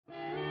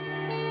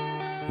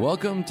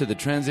Welcome to the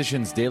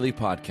Transitions Daily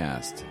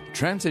podcast.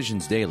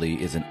 Transitions Daily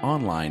is an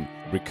online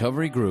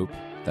recovery group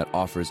that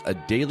offers a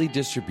daily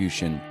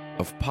distribution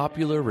of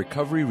popular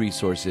recovery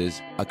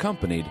resources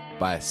accompanied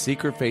by a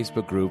secret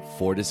Facebook group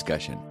for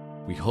discussion.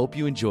 We hope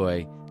you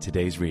enjoy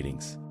today's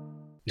readings.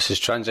 This is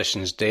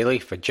Transitions Daily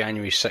for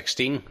January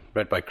 16,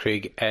 read by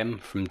Craig M.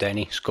 from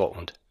Denny,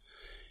 Scotland.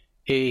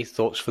 A.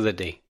 Thoughts for the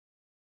Day.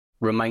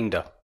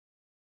 Reminder.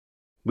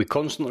 We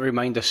constantly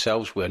remind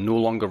ourselves we are no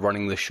longer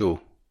running the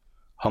show,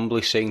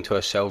 humbly saying to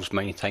ourselves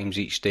many times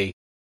each day,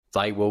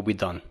 "Thy will be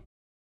done."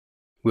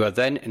 We are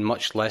then in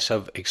much less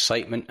of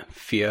excitement,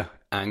 fear,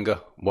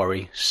 anger,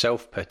 worry,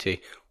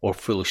 self-pity, or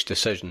foolish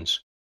decisions.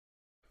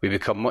 We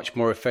become much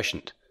more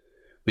efficient.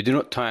 We do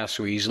not tire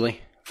so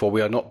easily, for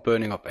we are not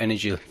burning up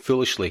energy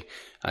foolishly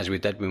as we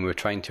did when we were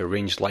trying to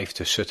arrange life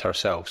to suit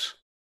ourselves.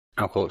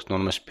 Alcoholics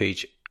Anonymous,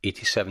 page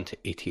 87 to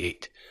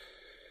 88.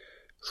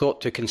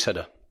 Thought to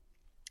consider.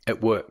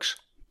 It works.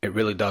 It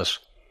really does.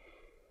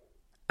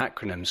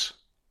 Acronyms.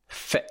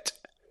 FIT.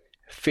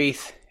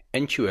 Faith,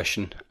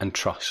 Intuition and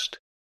Trust.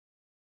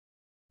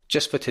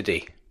 Just for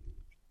today.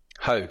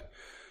 How?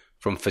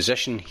 From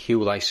Physician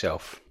Heal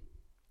Thyself.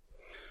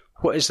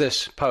 What is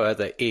this power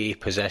that AA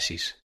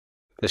possesses?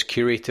 This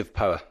curative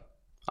power?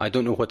 I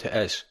don't know what it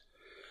is.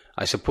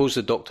 I suppose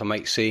the doctor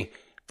might say,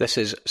 this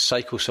is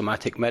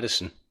psychosomatic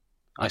medicine.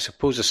 I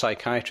suppose the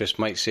psychiatrist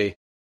might say,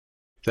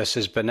 this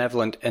is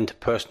benevolent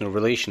interpersonal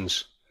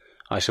relations.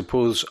 I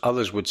suppose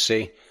others would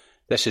say,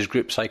 this is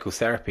group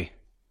psychotherapy.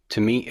 To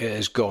me, it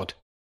is God.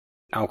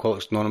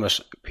 Alcoholics Anonymous,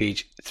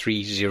 page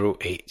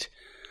 308.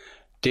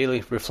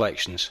 Daily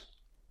Reflections.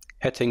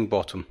 Hitting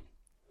bottom.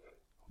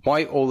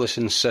 Why all this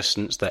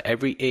insistence that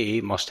every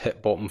AA must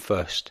hit bottom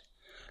first?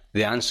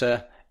 The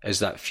answer is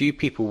that few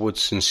people would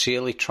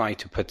sincerely try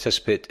to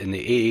participate in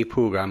the AA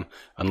program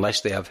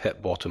unless they have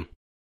hit bottom.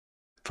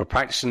 For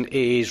practicing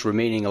AA's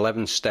remaining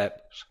 11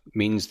 steps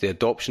means the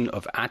adoption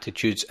of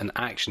attitudes and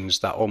actions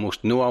that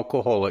almost no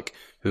alcoholic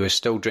who is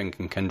still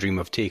drinking can dream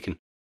of taking.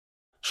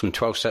 From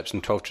 12 Steps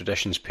and 12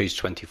 Traditions, page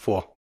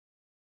 24.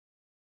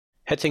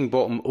 Hitting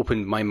bottom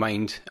opened my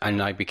mind and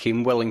I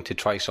became willing to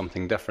try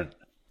something different.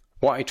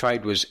 What I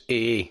tried was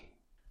AA.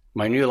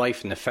 My new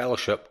life in the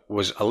fellowship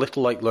was a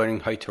little like learning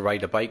how to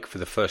ride a bike for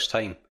the first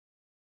time.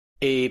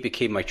 AA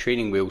became my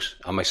training wheels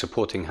and my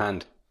supporting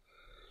hand.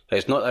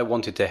 It's not that I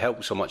wanted to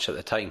help so much at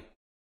the time.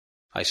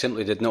 I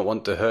simply did not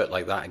want to hurt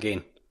like that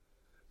again.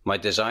 My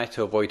desire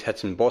to avoid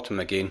hitting bottom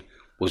again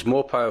was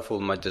more powerful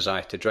than my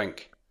desire to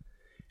drink.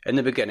 In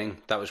the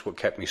beginning, that was what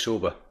kept me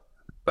sober,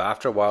 but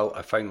after a while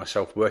I found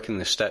myself working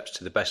the steps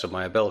to the best of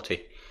my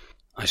ability.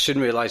 I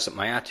soon realised that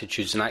my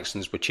attitudes and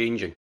actions were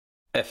changing,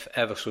 if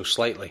ever so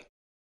slightly.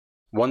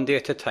 One day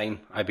at a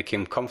time, I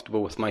became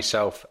comfortable with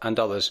myself and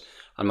others,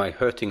 and my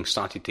hurting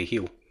started to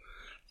heal.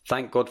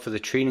 Thank God for the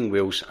training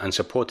wheels and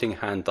supporting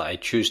hand that I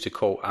choose to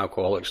call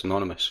Alcoholics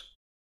Anonymous.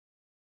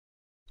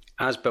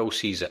 As Bill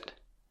sees it,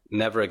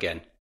 never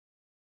again.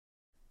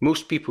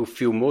 Most people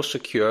feel more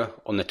secure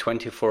on the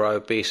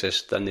 24-hour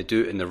basis than they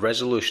do in the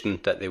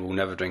resolution that they will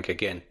never drink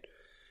again.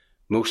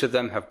 Most of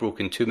them have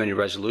broken too many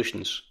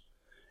resolutions.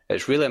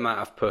 It's really a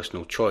matter of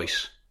personal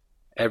choice.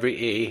 Every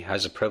AA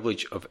has the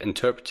privilege of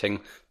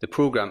interpreting the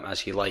program as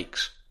he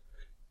likes.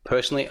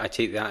 Personally, I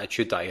take the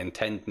attitude that I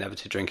intend never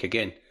to drink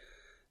again.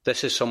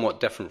 This is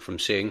somewhat different from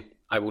saying,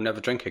 I will never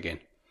drink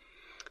again.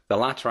 The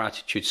latter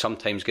attitude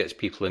sometimes gets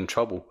people in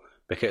trouble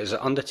because it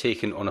is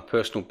undertaken on a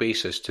personal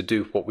basis to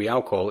do what we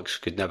alcoholics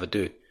could never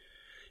do.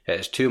 It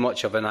is too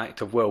much of an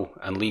act of will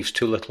and leaves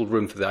too little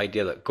room for the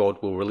idea that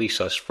God will release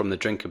us from the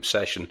drink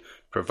obsession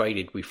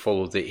provided we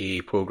follow the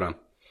AA program.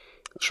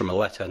 It's from a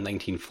letter in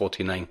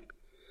 1949.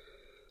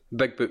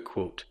 Big Book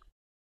quote.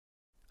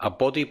 A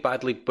body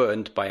badly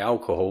burned by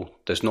alcohol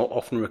does not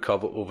often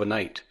recover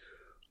overnight,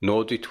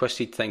 nor do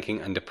twisted thinking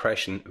and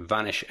depression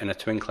vanish in a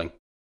twinkling.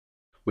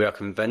 We are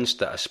convinced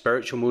that a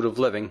spiritual mode of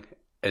living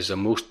is the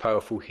most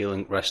powerful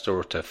healing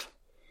restorative.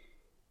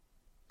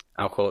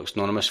 Alcoholics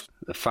Anonymous,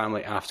 The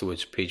Family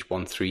Afterwards, page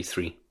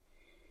 133.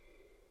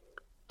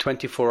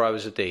 24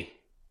 hours a day.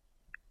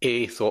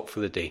 AA Thought for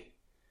the Day.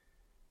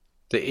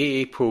 The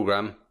AA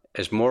program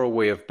is more a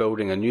way of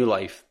building a new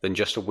life than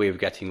just a way of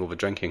getting over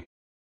drinking.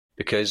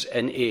 Because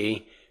in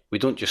AA, we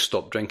don't just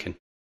stop drinking.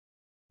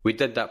 We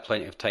did that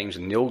plenty of times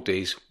in the old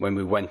days when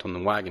we went on the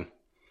wagon.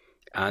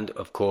 And,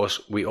 of course,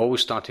 we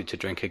always started to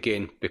drink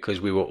again because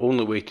we were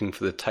only waiting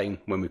for the time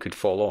when we could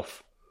fall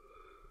off.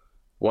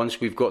 Once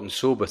we've gotten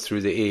sober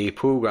through the AA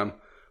program,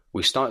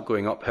 we start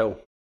going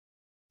uphill.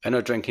 In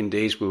our drinking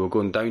days, we were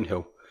going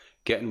downhill,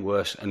 getting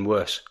worse and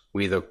worse.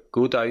 We either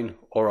go down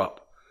or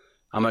up.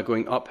 Am I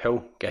going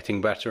uphill,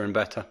 getting better and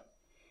better?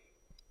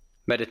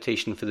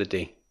 Meditation for the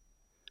day.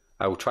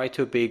 I will try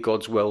to obey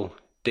God's will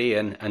day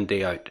in and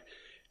day out,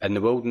 in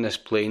the wilderness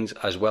plains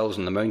as well as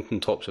on the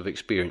mountain tops of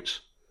experience.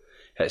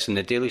 It's in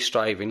the daily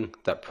striving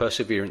that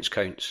perseverance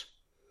counts.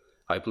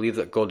 I believe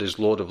that God is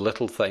Lord of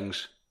little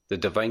things, the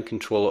divine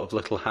controller of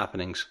little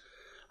happenings.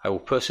 I will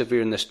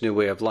persevere in this new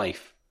way of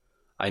life.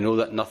 I know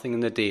that nothing in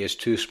the day is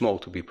too small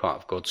to be part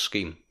of God's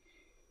scheme.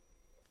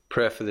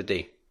 Prayer for the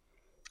day.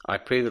 I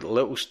pray that the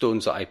little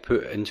stones that I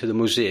put into the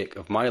mosaic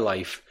of my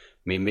life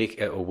may make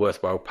it a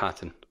worthwhile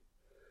pattern.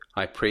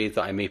 I pray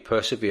that I may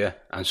persevere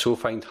and so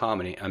find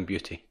harmony and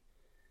beauty.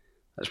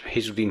 That's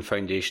Hazeldean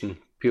Foundation,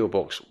 PO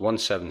Box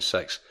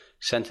 176,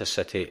 Centre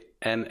City,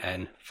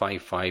 MN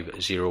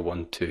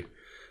 55012.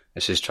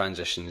 This is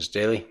Transitions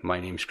Daily. My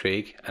name's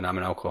Craig and I'm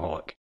an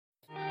alcoholic.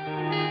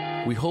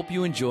 We hope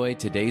you enjoyed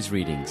today's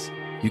readings.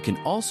 You can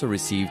also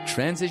receive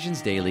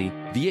Transitions Daily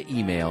via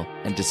email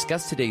and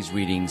discuss today's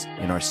readings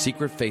in our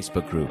secret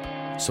Facebook group.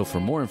 So for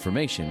more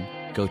information,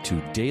 go to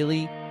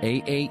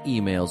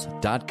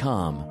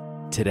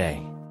dailyaaemails.com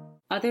today.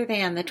 Other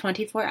than the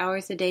 24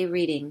 hours a day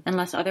reading,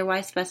 unless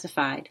otherwise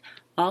specified,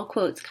 all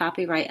quotes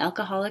copyright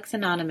Alcoholics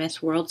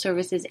Anonymous World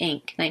Services,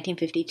 Inc.,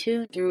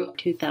 1952 through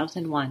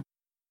 2001.